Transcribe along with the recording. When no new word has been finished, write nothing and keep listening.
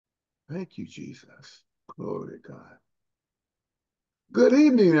Thank you, Jesus. Glory to God. Good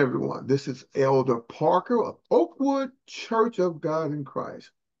evening, everyone. This is Elder Parker of Oakwood Church of God in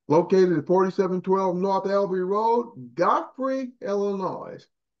Christ, located at 4712 North Elby Road, Godfrey, Illinois,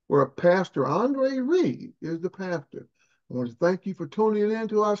 where Pastor Andre Reed is the pastor. I want to thank you for tuning in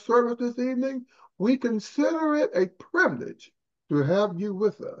to our service this evening. We consider it a privilege to have you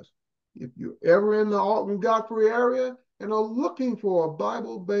with us. If you're ever in the Alton Godfrey area and are looking for a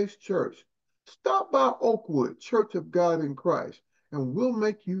Bible-based church, stop by Oakwood Church of God in Christ and we'll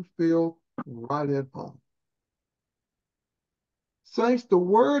make you feel right at home. Saints, the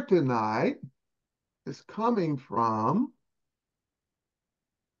word tonight is coming from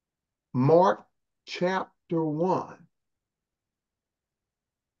Mark chapter 1,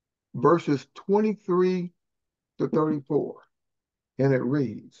 verses 23 to 34. And it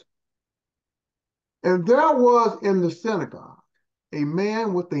reads, "And there was in the synagogue a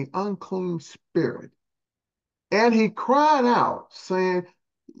man with an unclean spirit, and he cried out, saying,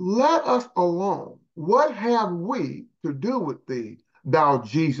 Let us alone. What have we to do with thee, thou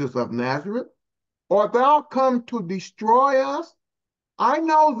Jesus of Nazareth? Art thou come to destroy us? I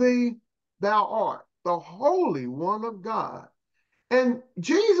know thee, thou art the Holy One of God." And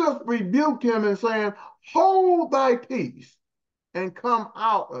Jesus rebuked him and saying, "Hold thy peace and come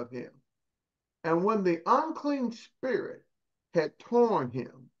out of him." And when the unclean spirit had torn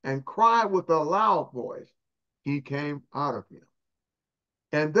him and cried with a loud voice, he came out of him.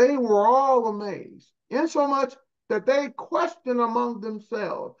 And they were all amazed, insomuch that they questioned among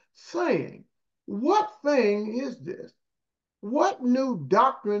themselves, saying, "What thing is this? What new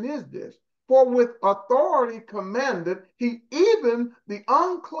doctrine is this? For with authority commanded he even the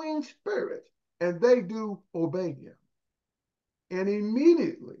unclean spirits, and they do obey him." And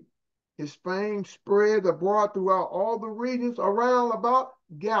immediately his fame spread abroad throughout all the regions around about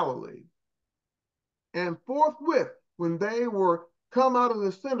Galilee. And forthwith, when they were come out of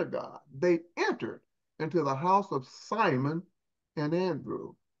the synagogue, they entered into the house of Simon and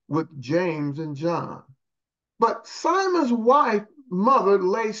Andrew with James and John. But Simon's wife, mother,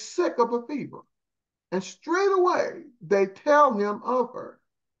 lay sick of a fever, and straightway they tell him of her.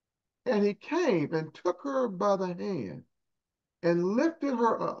 And he came and took her by the hand and lifted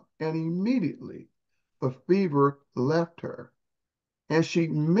her up, and immediately the fever left her, and she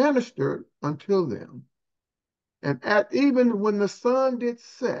ministered unto them. And at even when the sun did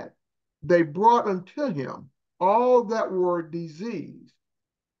set, they brought unto him all that were diseased,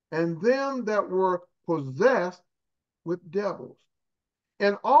 and them that were possessed with devils.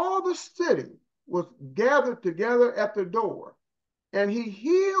 And all the city was gathered together at the door, and he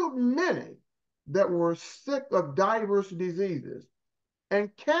healed many that were sick of divers diseases,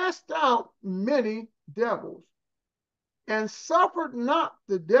 and cast out many devils, and suffered not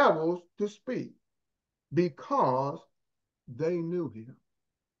the devils to speak, because they knew him.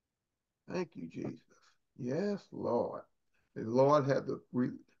 Thank you, Jesus. Yes, Lord. May the Lord may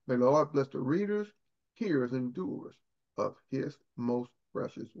the Lord bless the readers, hearers, and doers of his most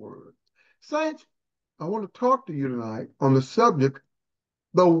precious word. Saints, I want to talk to you tonight on the subject,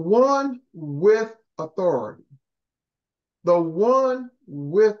 the one with authority. The one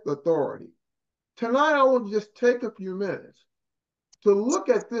with authority. Tonight, I want to just take a few minutes to look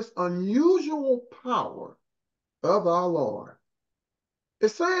at this unusual power of our Lord. It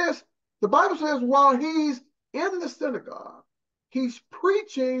says, the Bible says, while he's in the synagogue, he's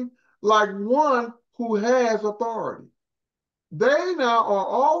preaching like one who has authority. They now are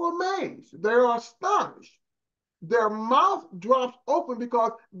all amazed. They're astonished. Their mouth drops open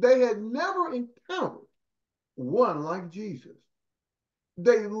because they had never encountered one like Jesus.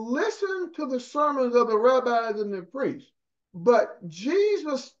 They listened to the sermons of the rabbis and the priests, but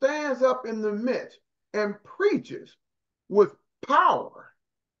Jesus stands up in the midst and preaches with power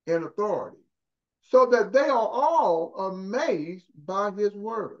and authority, so that they are all amazed by his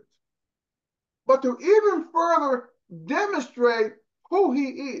words. But to even further demonstrate who he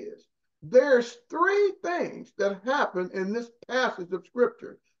is, there's three things that happen in this passage of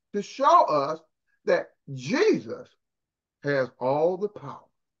scripture to show us that Jesus has all the power.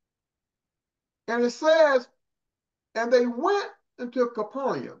 And it says, and they went into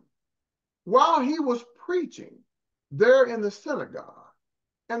Capernaum while he was preaching there in the synagogue.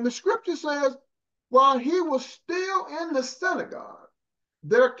 And the scripture says, while he was still in the synagogue,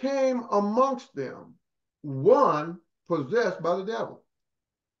 there came amongst them one possessed by the devil,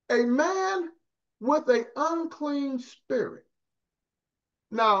 a man with an unclean spirit.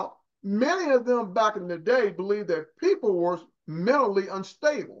 Now, many of them back in the day believed that people were mentally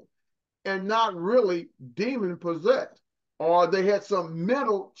unstable and not really demon possessed. or they had some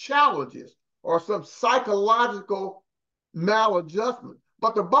mental challenges or some psychological maladjustment.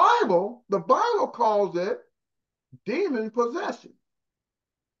 But the Bible calls it demon possession.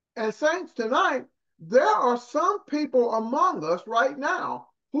 And saints, tonight, there are some people among us right now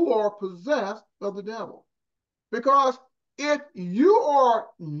who are possessed of the devil. Because if you are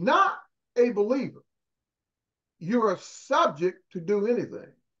not a believer, you are subject to do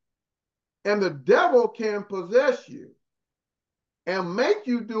anything. And the devil can possess you and make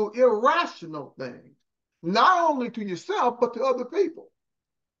you do irrational things, not only to yourself, but to other people.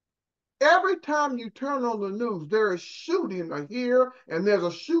 Every time you turn on the news, there is shooting here and there's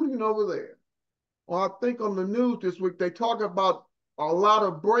a shooting over there. Or I think on the news this week, they talk about a lot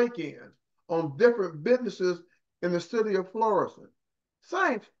of break-ins on different businesses in the city of Florissant.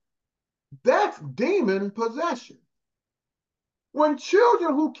 Saints, that's demon possession. When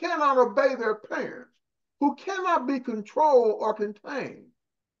children who cannot obey their parents, who cannot be controlled or contained,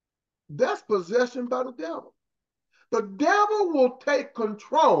 that's possession by the devil. The devil will take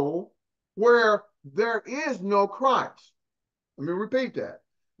control where there is no Christ. Let me repeat that.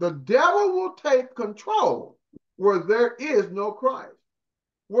 The devil will take control where there is no Christ,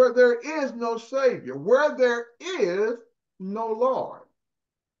 where there is no Savior, where there is no Lord.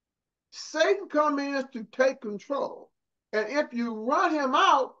 Satan comes in to take control. And if you run him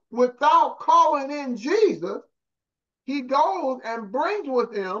out without calling in Jesus, he goes and brings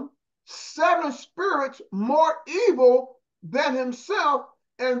with him 7 spirits more evil than himself,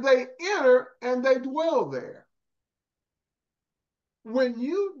 and they enter and they dwell there. When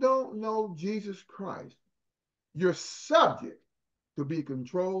you don't know Jesus Christ, you're subject to be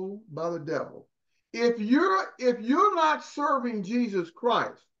controlled by the devil. If you're not serving Jesus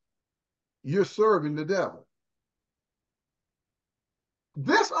Christ, you're serving the devil.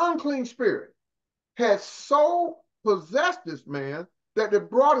 This unclean spirit had so possessed this man that it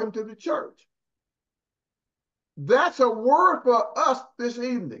brought him to the church. That's a word for us this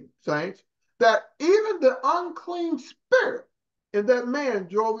evening, saints, that even the unclean spirit in that man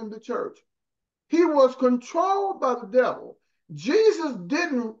drove him to church. He was controlled by the devil. Jesus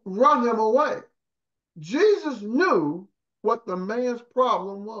didn't run him away. Jesus knew what the man's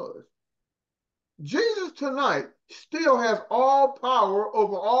problem was. Jesus tonight still has all power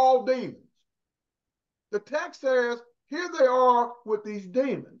over all demons. The text says, here they are with these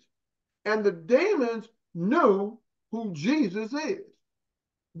demons. And the demons knew who Jesus is.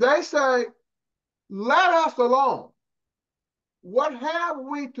 They say, let us alone. What have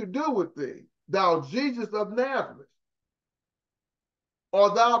we to do with thee, thou Jesus of Nazareth?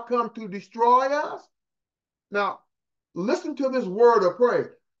 Art thou come to destroy us? Now, listen to this word of praise.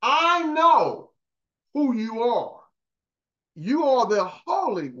 I know who you are. You are the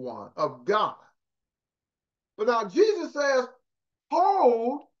Holy One of God. But now Jesus says,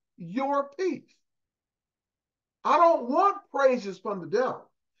 hold your peace. I don't want praises from the devil.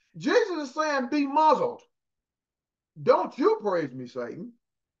 Jesus is saying, be muzzled. Don't you praise me, Satan.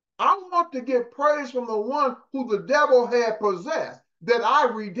 I want to get praise from the one who the devil had possessed, that I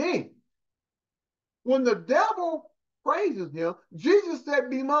redeemed. When the devil praises him, Jesus said,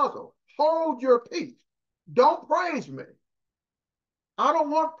 be muzzled. Hold your peace. Don't praise me. I don't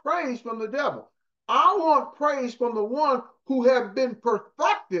want praise from the devil. I want praise from the one who have been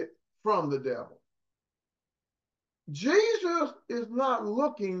perfected from the devil. Jesus is not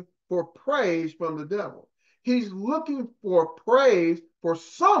looking for praise from the devil. He's looking for praise for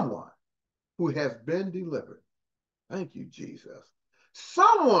someone who has been delivered. Thank you, Jesus.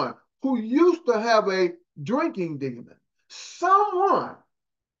 Someone who used to have a drinking demon. Someone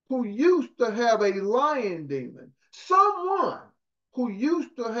who used to have a lying demon. Someone who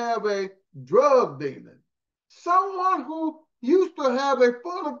used to have a drug demon. Someone who used to have a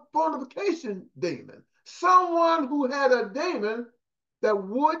fornication demon. Someone who had a demon that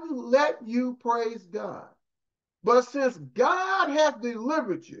wouldn't let you praise God. But since God has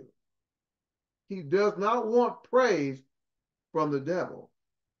delivered you, he does not want praise from the devil,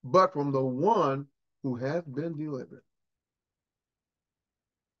 but from the one who has been delivered.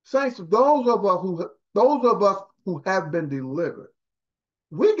 Saints, those of us who have been delivered,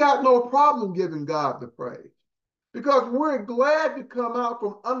 we got no problem giving God the praise, because we're glad to come out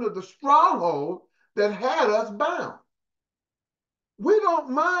from under the stronghold that had us bound. We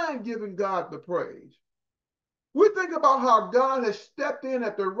don't mind giving God the praise. We think about how God has stepped in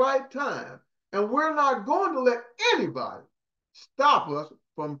at the right time, and we're not going to let anybody stop us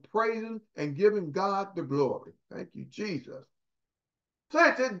from praising and giving God the glory. Thank you, Jesus.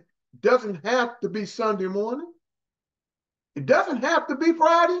 Saints, it doesn't have to be Sunday morning. It doesn't have to be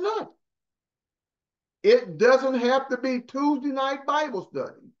Friday night. It doesn't have to be Tuesday night Bible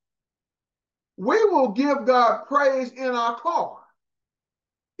study. We will give God praise in our car.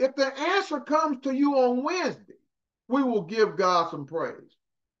 If the answer comes to you on Wednesday, we will give God some praise.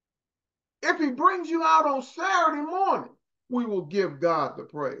 If he brings you out on Saturday morning, we will give God the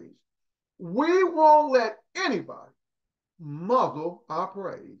praise. We won't let anybody muzzle our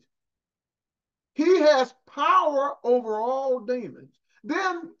praise. He has power over all demons.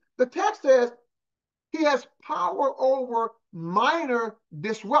 Then the text says he has power over minor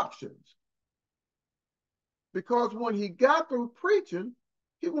disruptions. Because when he got through preaching,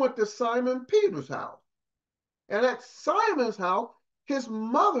 he went to Simon Peter's house. And at Simon's house, his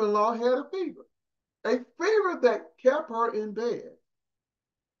mother-in-law had a fever that kept her in bed.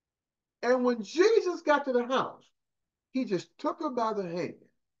 And when Jesus got to the house, he just took her by the hand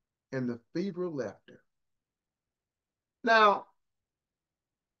and the fever left her. Now,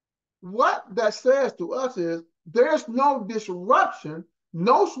 what that says to us is there's no disruption,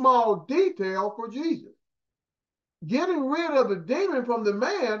 no small detail for Jesus. Getting rid of the demon from the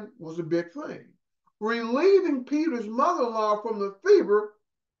man was a big thing. Relieving Peter's mother-in-law from the fever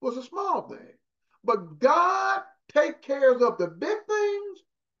was a small thing. But God takes care of the big things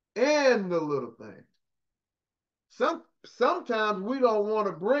and the little things. Sometimes we don't want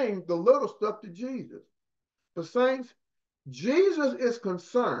to bring the little stuff to Jesus. But saints, Jesus is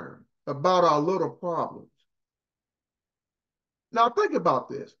concerned about our little problems. Now think about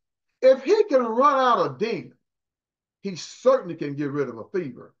this. If he can run out a demon, he certainly can get rid of a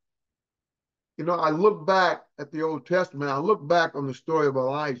fever. You know, I look back at the Old Testament. I look back on the story of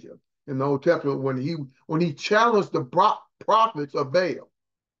Elijah in the Old Testament when he challenged the prophets of Baal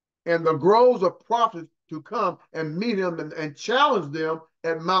and the groves of prophets to come and meet him and challenge them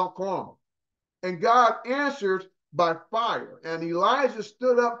at Mount Carmel. And God answered by fire. And Elijah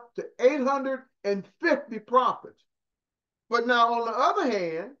stood up to 850 prophets. But now on the other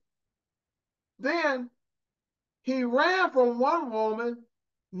hand, then he ran from one woman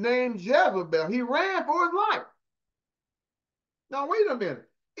named Jezebel. He ran for his life. Now, wait a minute.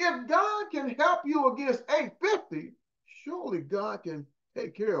 If God can help you against 850, surely God can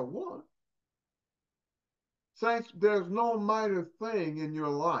take care of one. Saints, there's no minor thing in your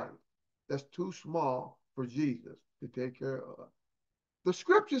life that's too small for Jesus to take care of. The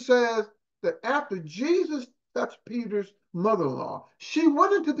scripture says that after Jesus touched Peter's mother-in-law, she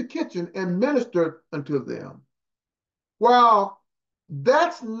went into the kitchen and ministered unto them. Well,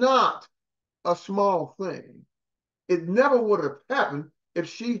 that's not a small thing. It never would have happened if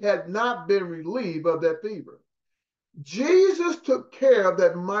she had not been relieved of that fever. Jesus took care of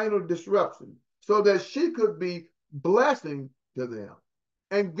that minor disruption so that she could be blessing to them.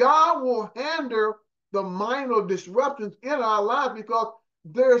 And God will handle the minor disruptions in our lives because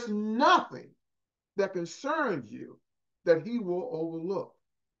there's nothing that concerns you that he will overlook.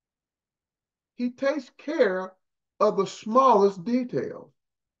 He takes care of the smallest details.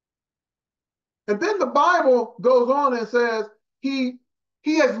 And then the Bible goes on and says, he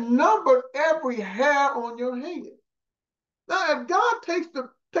has numbered every hair on your head. Now, if God takes the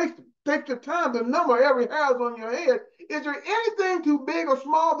time to number every hair on your head, is there anything too big or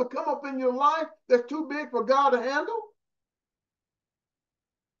small to come up in your life that's too big for God to handle?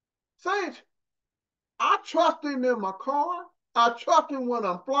 Saints, I trust him in my car. I trust him when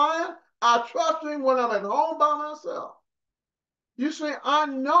I'm flying. I trust him when I'm at home by myself. You see, I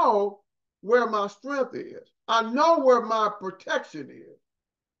know where my strength is. I know where my protection is.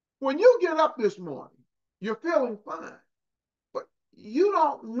 When you get up this morning, you're feeling fine. But you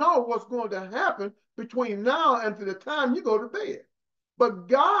don't know what's going to happen between now and to the time you go to bed. But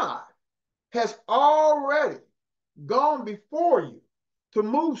God has already gone before you to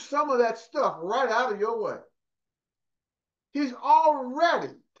move some of that stuff right out of your way. He's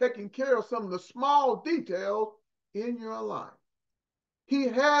already taken care of some of the small details in your life. He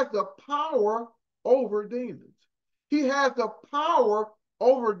has the power over demons. He has the power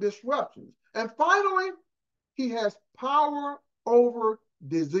over disruptions. And finally, he has power over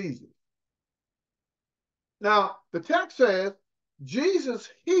diseases. Now, the text says Jesus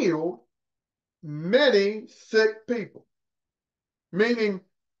healed many sick people, meaning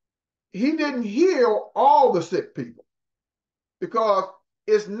he didn't heal all the sick people because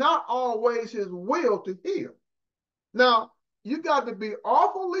it's not always his will to heal. Now, you got to be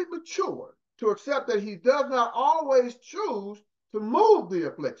awfully mature to accept that he does not always choose to move the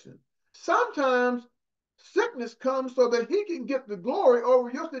affliction. Sometimes sickness comes so that he can get the glory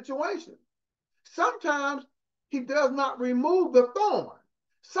over your situation. Sometimes he does not remove the thorn.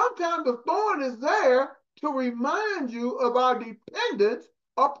 Sometimes the thorn is there to remind you of our dependence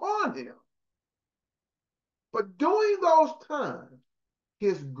upon him. But during those times,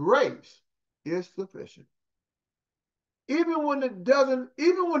 his grace is sufficient. Even when he doesn't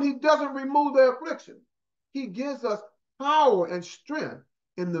remove the affliction, he gives us power and strength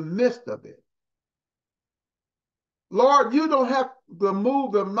in the midst of it. Lord, you don't have to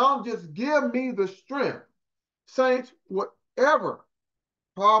move the mountain, just give me the strength. Saints, whatever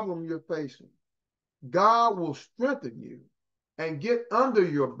problem you're facing, God will strengthen you and get under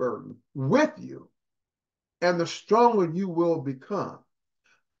your burden with you, and the stronger you will become.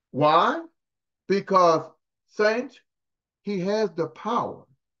 Why? Because, saints, he has the power.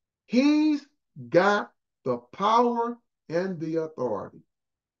 He's got the power and the authority.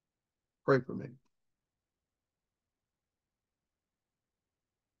 Pray for me.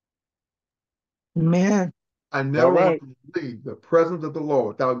 Amen. I All never want right. to leave the presence of the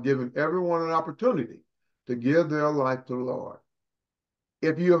Lord without giving everyone an opportunity to give their life to the Lord.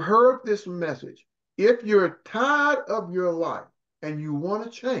 If you heard this message, if you're tired of your life and you want to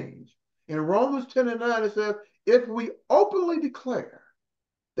change, in Romans 10:9 it says, if we openly declare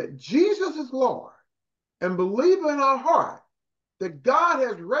that Jesus is Lord and believe in our heart that God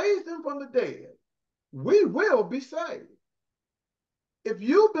has raised him from the dead, we will be saved. If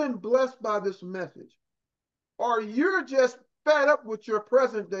you've been blessed by this message, or you're just fed up with your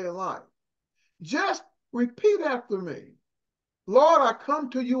present day life, just repeat after me. Lord, I come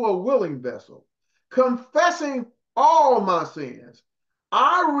to you a willing vessel, confessing all my sins.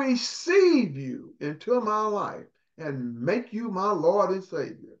 I receive you into my life and make you my Lord and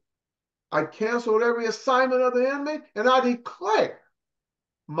Savior. I canceled every assignment of the enemy, and I declare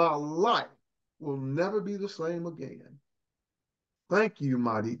my life will never be the same again. Thank you,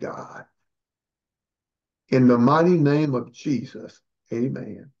 mighty God. In the mighty name of Jesus,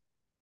 amen.